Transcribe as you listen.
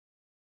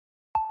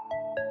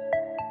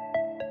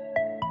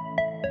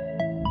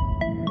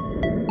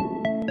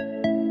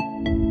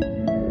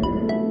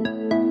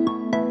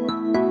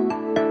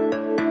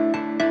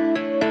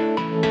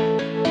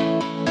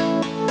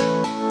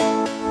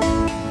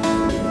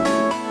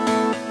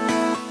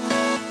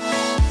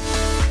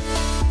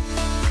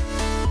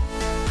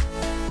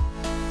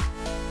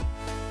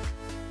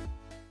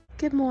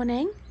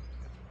morning.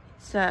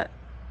 It's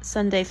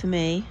Sunday for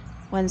me,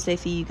 Wednesday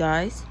for you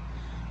guys.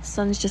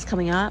 Sun's just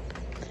coming up.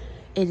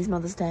 It is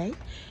Mother's Day.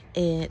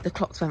 The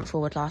clocks went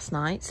forward last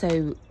night,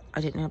 so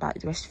I don't know about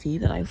the rest of you,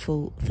 but I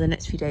for the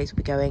next few days we'll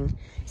be going.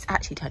 It's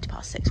actually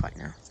 6:20 right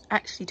now. It's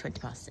actually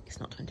 6:20,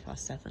 not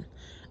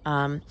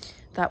 7:20.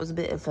 That was a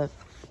bit of a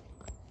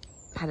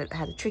had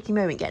a tricky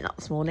moment getting up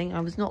this morning. I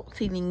was not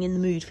feeling in the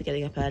mood for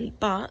getting up early,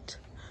 but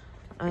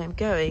I am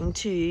going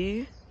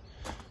to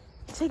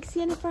take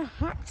Sienna for a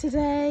hack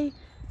today.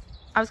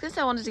 I was going to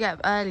say I wanted to get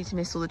up early to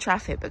miss all the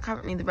traffic, but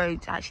currently the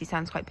road actually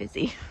sounds quite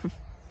busy.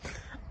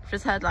 I've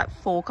just heard like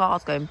 4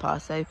 cars going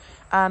past, so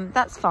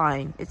that's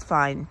fine. It's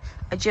fine.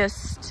 I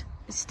just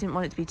didn't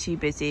want it to be too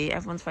busy.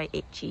 Everyone's very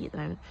itchy at the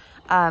moment.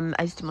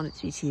 I just didn't want it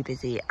to be too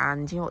busy.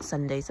 And you know what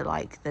Sundays are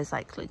like? There's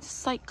like loads of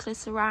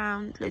cyclists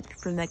around, loads of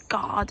people in their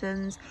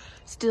gardens,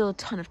 still a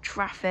ton of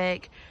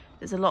traffic.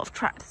 There's a lot of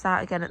tractors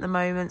out again at the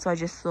moment, so I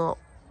just thought,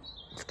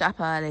 let's get up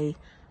early.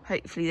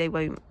 Hopefully they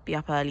won't be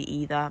up early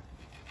either.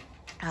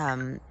 I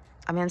mean,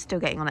 I'm still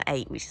getting on at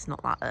 8, which is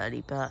not that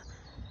early, but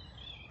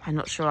I'm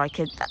not sure I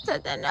could.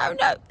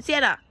 No,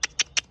 Sienna.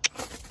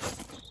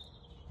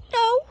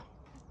 No.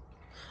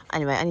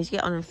 Anyway, I need to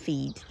get on and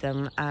feed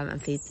them,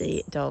 and feed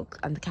the dog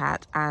and the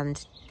cat,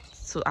 and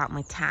sort out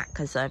my tack,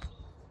 because I've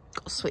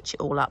got to switch it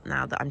all up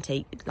now that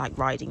I'm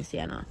riding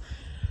Sienna.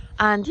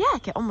 And yeah,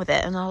 get on with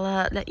it, and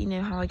I'll let you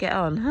know how I get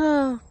on.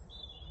 Oh,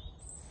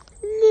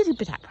 a little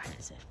bit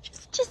apprehensive,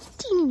 just a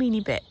teeny weeny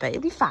bit, but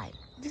it'll be fine.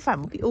 It'll be fine.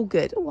 We'll be all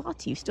good. Oh,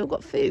 Artie, you've still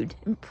got food.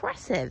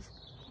 Impressive.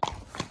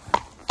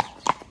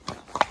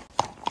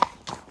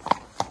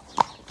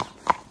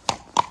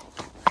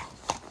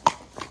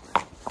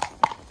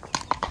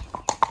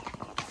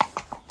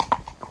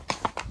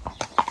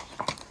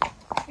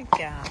 Good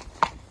girl.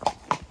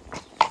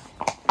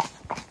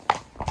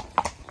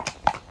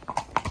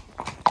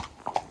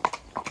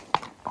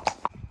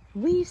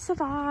 We've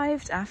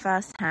survived our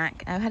first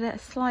hack. I had a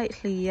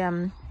slightly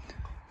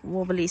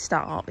wobbly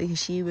start because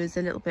she was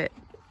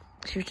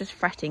just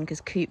fretting because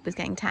Coop was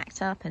getting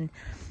tacked up, and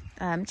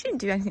she didn't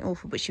do anything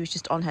awful, but she was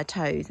just on her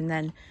toes, and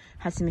then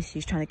had some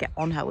issues trying to get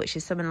on her, which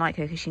is someone like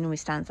her because she normally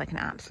stands like an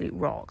absolute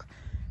rock.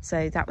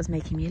 So that was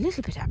making me a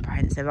little bit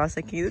apprehensive. I was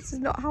thinking, this is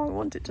not how I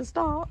want it to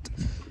start.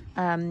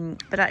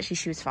 But actually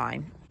she was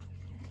fine.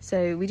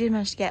 So we did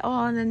manage to get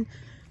on, and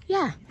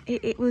yeah,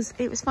 it was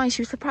fine.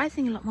 She was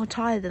surprisingly a lot more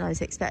tired than I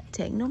was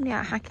expecting. Normally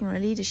out hacking on a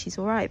leader she's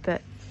all right,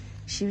 but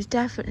she was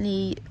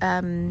definitely,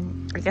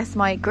 I guess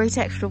my great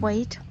extra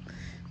weight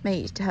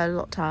made her a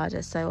lot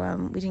tighter.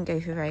 So we didn't go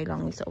for very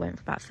long. We sort of went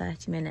for about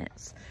 30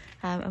 minutes.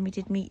 And we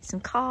did meet some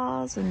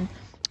cars, and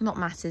not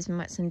masses. We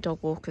met some dog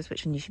walkers,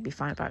 which I knew she'd be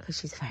fine about because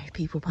she's a very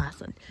people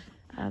person.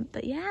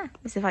 But yeah,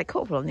 as if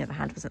Corporal, on the other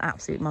hand, was an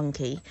absolute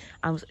monkey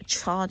and was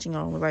charging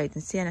along the road,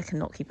 and Sienna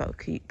cannot keep up with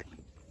Coop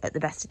at the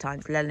best of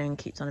times, let alone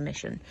Coop's on a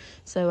mission.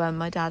 So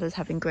my dad was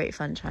having great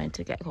fun trying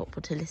to get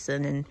Corporal to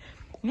listen, and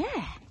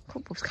yeah,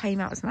 Corporal came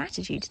out with some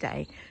attitude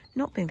today,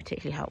 not being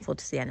particularly helpful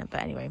to Sienna.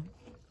 But anyway,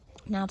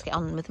 now to get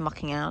on with the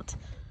mucking out,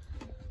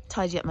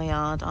 tidy up my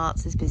yard.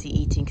 Arts is busy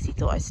eating because he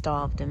thought I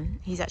starved him.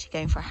 He's actually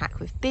going for a hack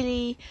with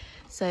Billy,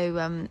 so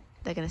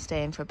they're going to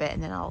stay in for a bit,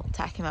 and then I'll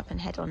tack him up and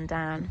head on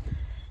down.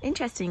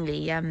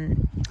 Interestingly, I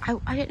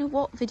don't know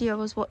what video I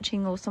was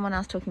watching, or someone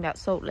else talking about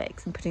salt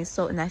licks and putting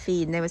salt in their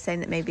feed, and they were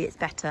saying that maybe it's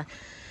better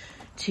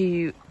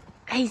to,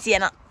 hey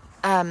Sienna,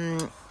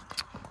 oh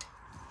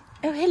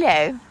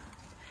hello,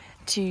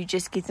 to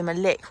just give them a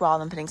lick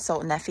rather than putting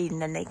salt in their feed,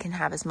 and then they can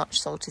have as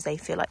much salt as they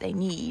feel like they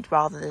need,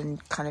 rather than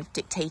kind of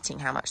dictating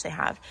how much they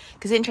have.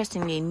 Because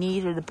interestingly,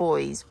 neither of the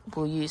boys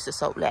will use the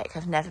salt lick.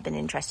 I've never been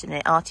interested in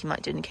it. Artie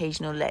might do an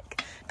occasional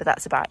lick, but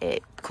that's about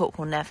it.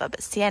 Corporal never.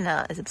 But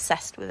Sienna is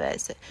obsessed with it.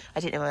 So I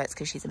don't know whether it's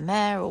because she's a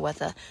mare or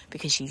whether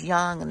because she's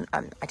young,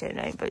 and I don't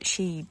know, but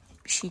she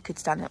could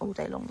stand it all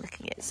day long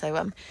licking it.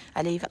 So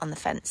I leave it on the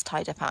fence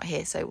tied up out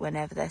here, so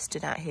whenever they're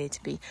stood out here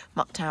to be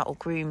mucked out or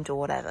groomed or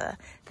whatever,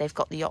 they've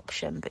got the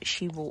option. But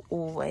she will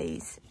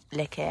always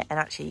lick it, and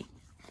actually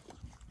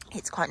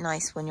it's quite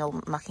nice when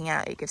you're mucking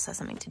out. It gives her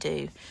something to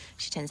do.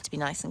 She tends to be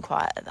nice and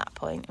quiet at that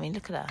point. I mean,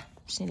 look at her,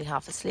 she's nearly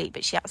half asleep,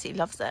 but she absolutely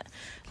loves it.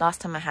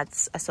 Last time I had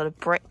a sort of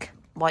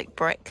white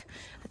brick.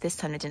 This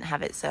time I didn't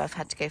have it, so I've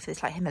had to go for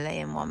this like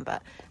Himalayan one.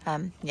 But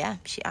yeah,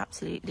 she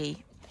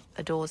absolutely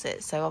adores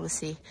it. So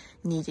obviously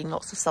needing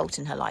lots of salt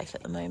in her life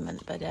at the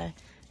moment. But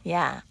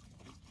yeah,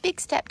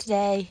 big step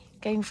today,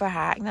 going for a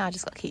hack. Now I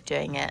just got to keep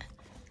doing it.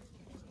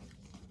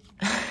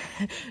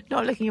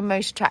 Not looking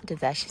most attractive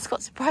there. She's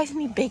got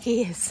surprisingly big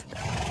ears.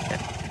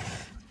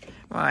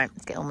 Right,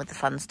 let's get on with the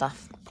fun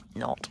stuff.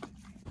 Not.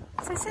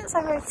 So since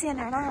I rode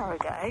Sienna an hour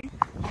ago,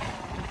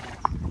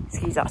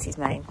 excuse Artie's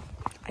mane,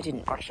 I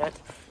didn't brush it,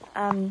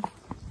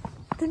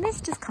 the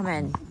mist has come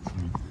in,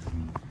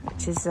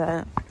 which is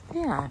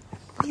yeah,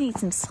 we need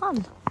some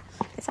sun.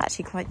 It's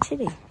actually quite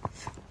chilly.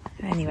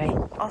 Anyway,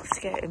 off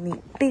to go and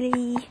meet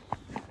Billy.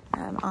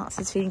 Arts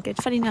is feeling good.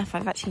 Funny enough,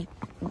 I've actually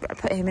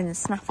put him in the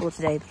snaffle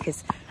today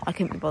because I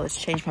couldn't be bothered to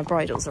change my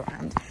bridles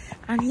around,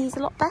 and he's a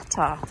lot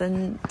better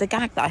than the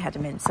gag that I had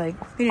him in, so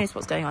who knows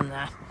what's going on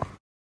there.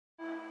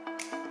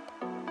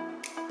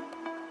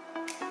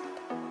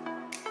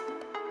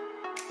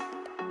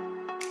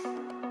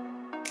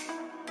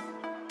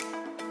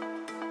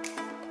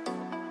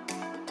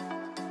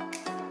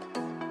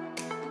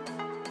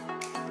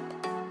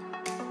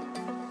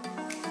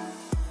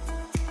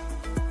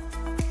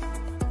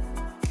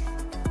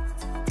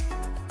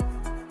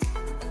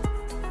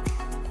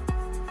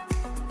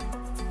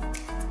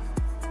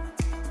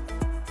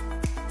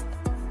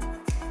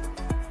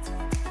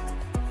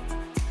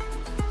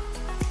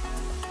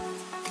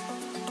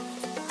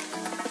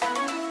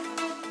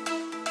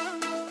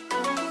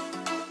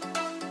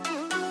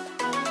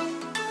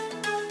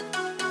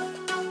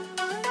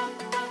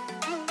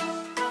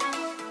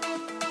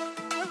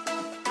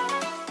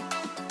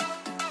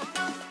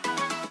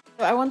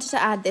 I wanted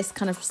to add this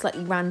kind of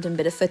slightly random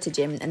bit of footage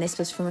in, and this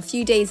was from a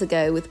few days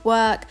ago with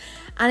work,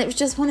 and it was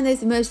just one of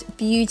those most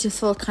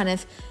beautiful kind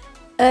of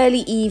early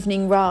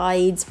evening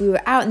rides. We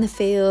were out in the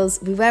fields,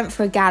 we went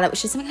for a gallop,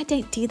 which is something I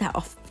don't do that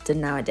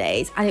often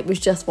nowadays, and it was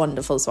just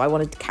wonderful, so I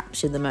wanted to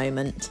capture the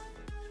moment.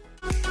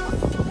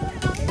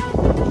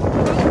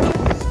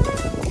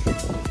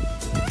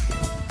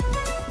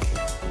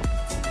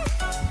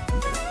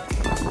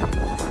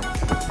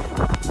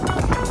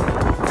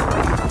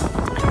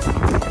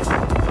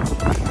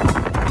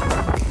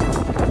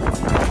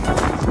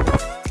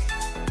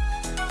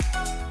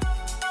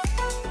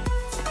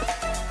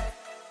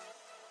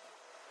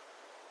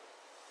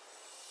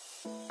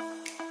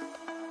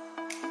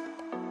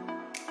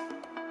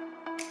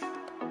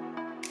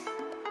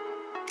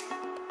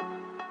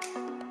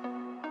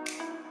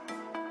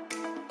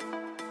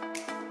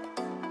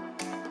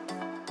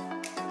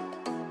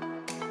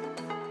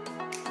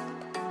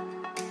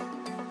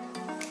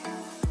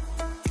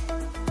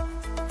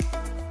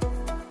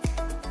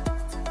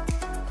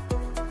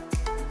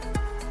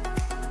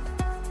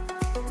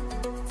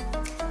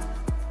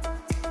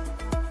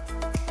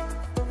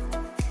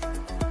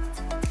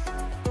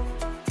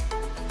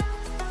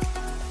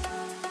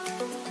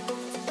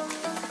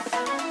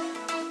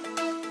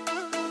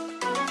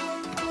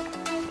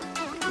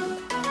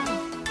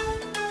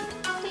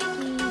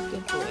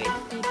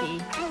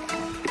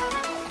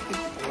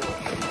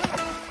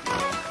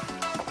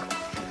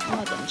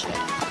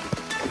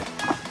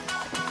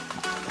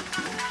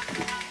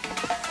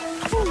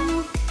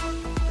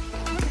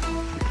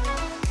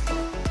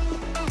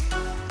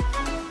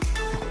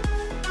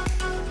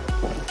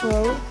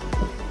 Whoa,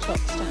 chop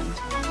stand.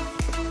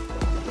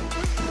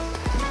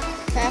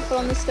 Careful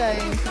on the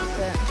stones, that's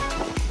it.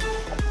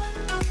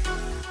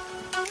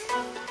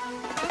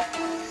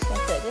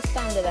 That's it, just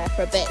stand her there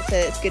for a bit so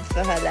it's good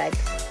for her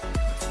legs.